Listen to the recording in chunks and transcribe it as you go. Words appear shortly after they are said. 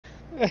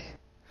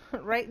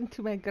Right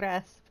into my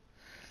grasp.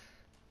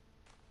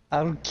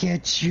 I'll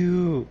get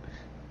you.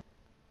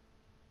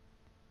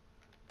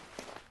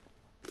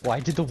 Why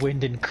did the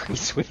wind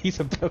increase when he's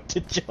about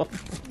to jump?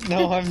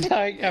 No, I'm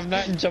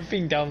not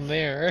jumping down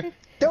there.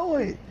 Do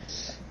it!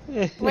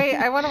 Wait,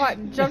 I want to watch.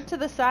 Jump to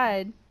the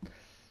side.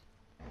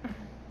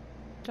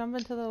 Jump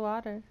into the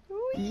water.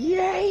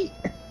 Yay!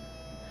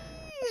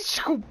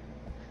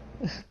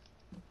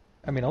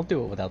 I mean, I'll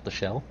do it without the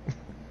shell.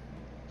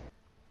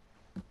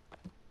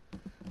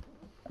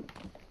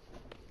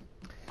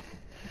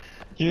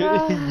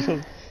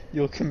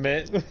 You'll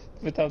commit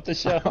without the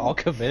shell. I'll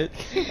commit.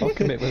 I'll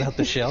commit without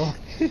the shell.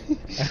 I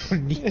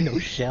don't need no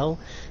shell.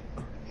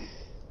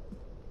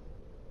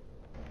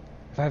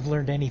 If I've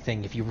learned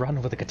anything, if you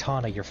run with a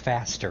katana, you're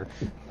faster.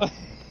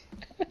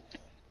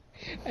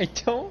 I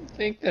don't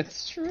think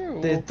that's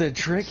true. The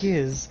trick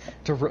is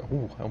to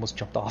ooh, I almost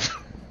jumped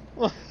off.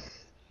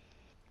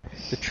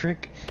 The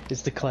trick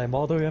is to climb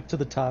all the way up to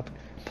the top,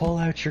 pull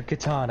out your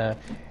katana,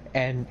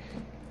 and...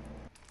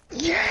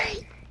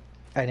 Yay!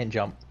 I didn't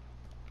jump.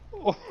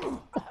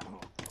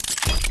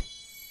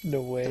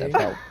 No way. That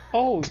felt...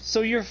 Oh,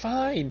 so you're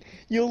fine.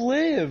 You'll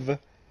live.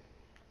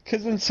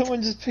 Because then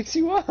someone just picks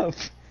you up.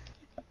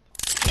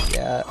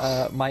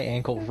 Yeah, my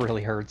ankle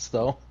really hurts,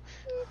 though.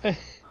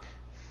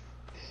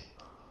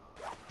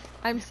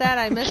 I'm sad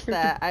I missed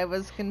that. I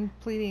was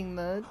completing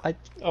the...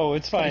 Oh,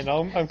 it's fine.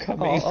 I'm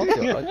coming. I'll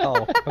do it.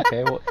 Oh,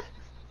 okay, well...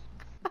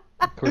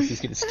 Of course he's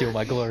gonna steal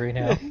my glory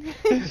now.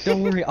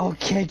 Don't worry, I'll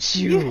catch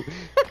you!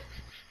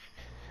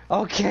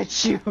 I'll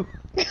catch you!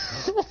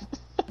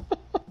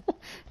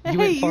 You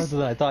went farther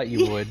than I thought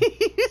you would.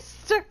 You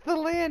stuck the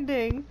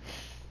landing.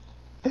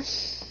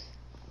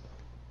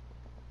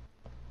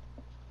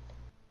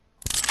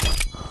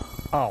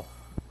 Oh.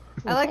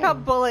 I like how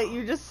Bullet,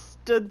 you just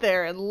stood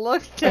there and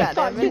looked at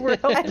him. You were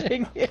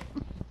helping him.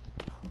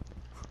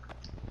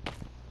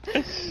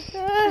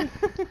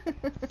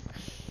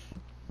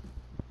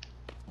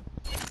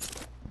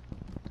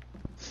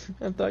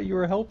 I thought you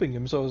were helping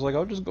him, so I was like,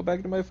 I'll just go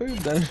back to my food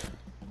then.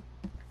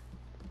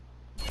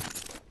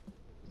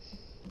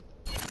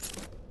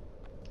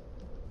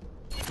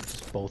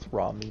 It's both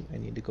raw meat. I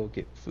need to go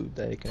get food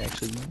that I can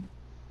actually eat.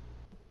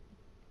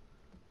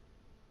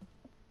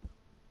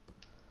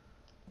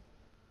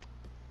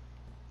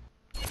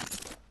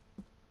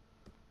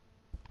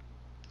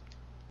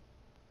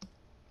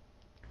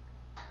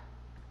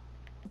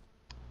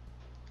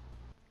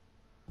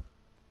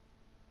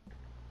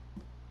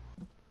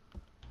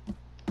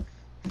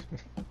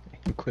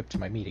 Equipped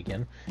my meat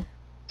again.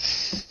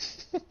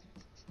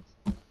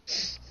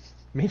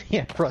 Maybe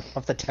I run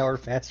off the tower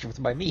faster with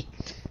my meat.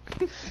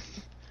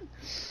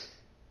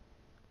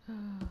 Oh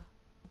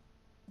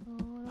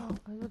no,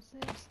 I would say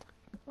I'm stuck.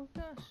 Oh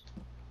gosh.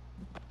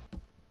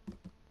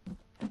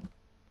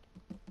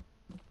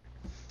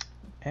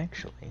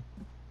 Actually.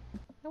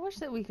 I wish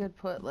that we could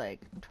put like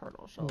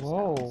turtle shells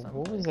Whoa, down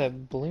what was someplace.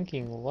 that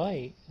blinking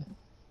light?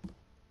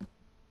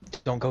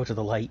 Don't go to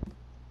the light.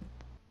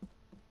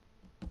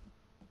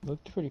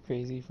 Looked pretty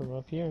crazy from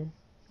up here.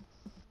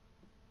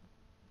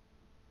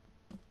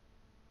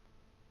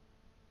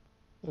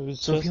 It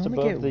was So if you just only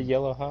above get- the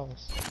yellow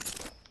house.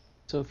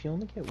 So if you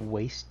only get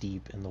waist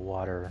deep in the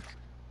water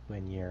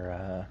when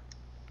you're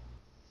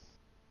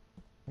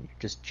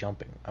just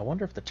jumping, I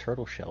wonder if the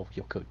turtle shell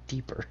you'll go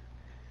deeper.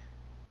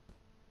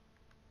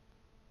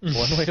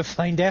 One way to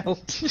find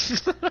out.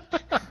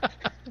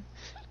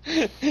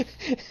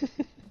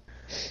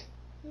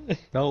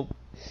 Nope.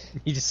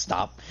 You just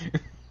stop.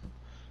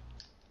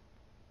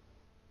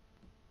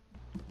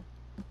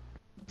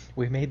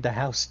 We made the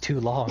house too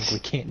long. We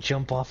can't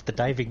jump off the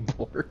diving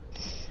board.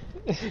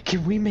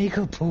 Can we make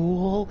a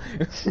pool?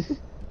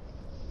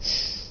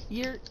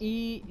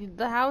 The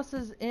house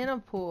is in a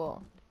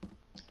pool.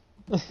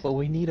 But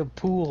we need a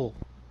pool.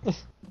 We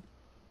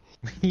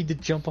need to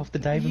jump off the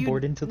diving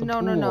board into the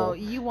pool. No.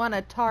 You want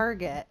a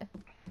target.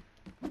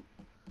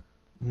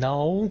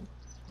 No.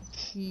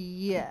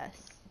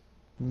 Yes.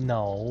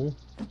 No.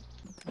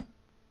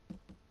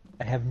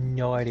 I have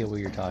no idea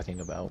what you're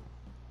talking about.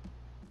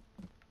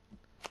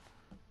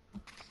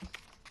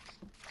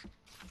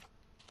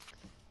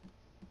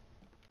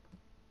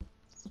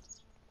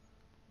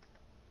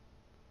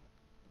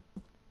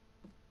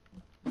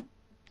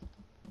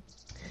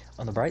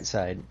 On the bright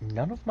side,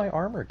 none of my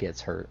armor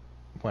gets hurt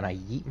when I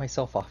yeet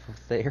myself off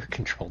of the air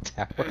control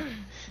tower.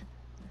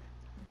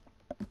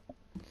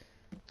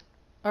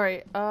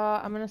 Alright,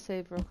 I'm gonna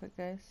save real quick,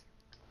 guys.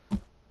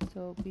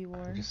 So be I'm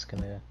warned. just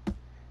gonna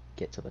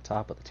get to the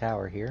top of the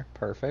tower here.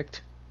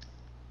 Perfect.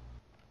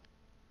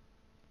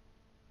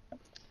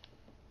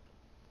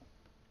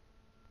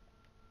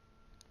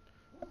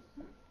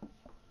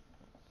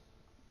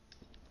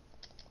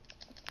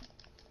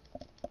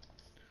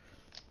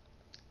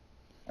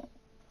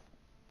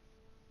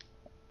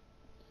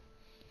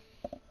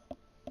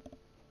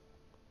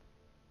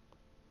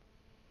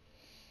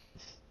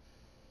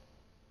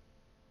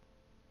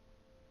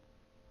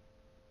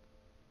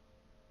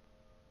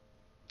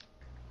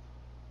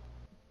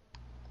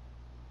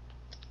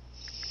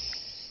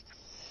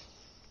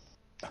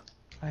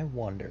 I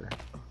wonder.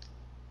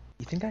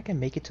 You think I can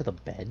make it to the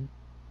bed?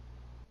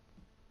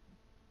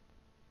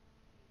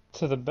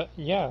 To the bed?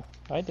 Yeah,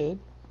 I did.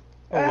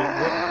 Oh wait,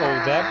 what?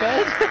 Oh, that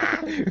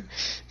bed?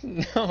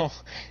 No,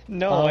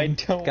 no, I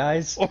don't.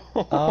 Guys,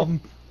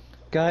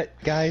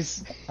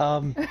 guys,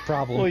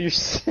 problem, Well,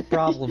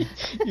 problem,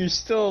 you're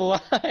still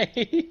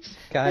alive.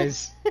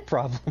 guys,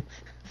 problem.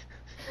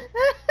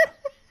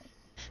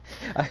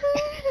 I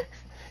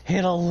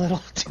hit a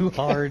little too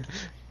hard.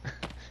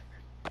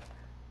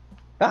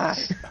 Ah!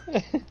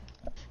 If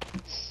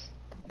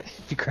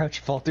you crouch,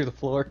 you fall through the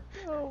floor.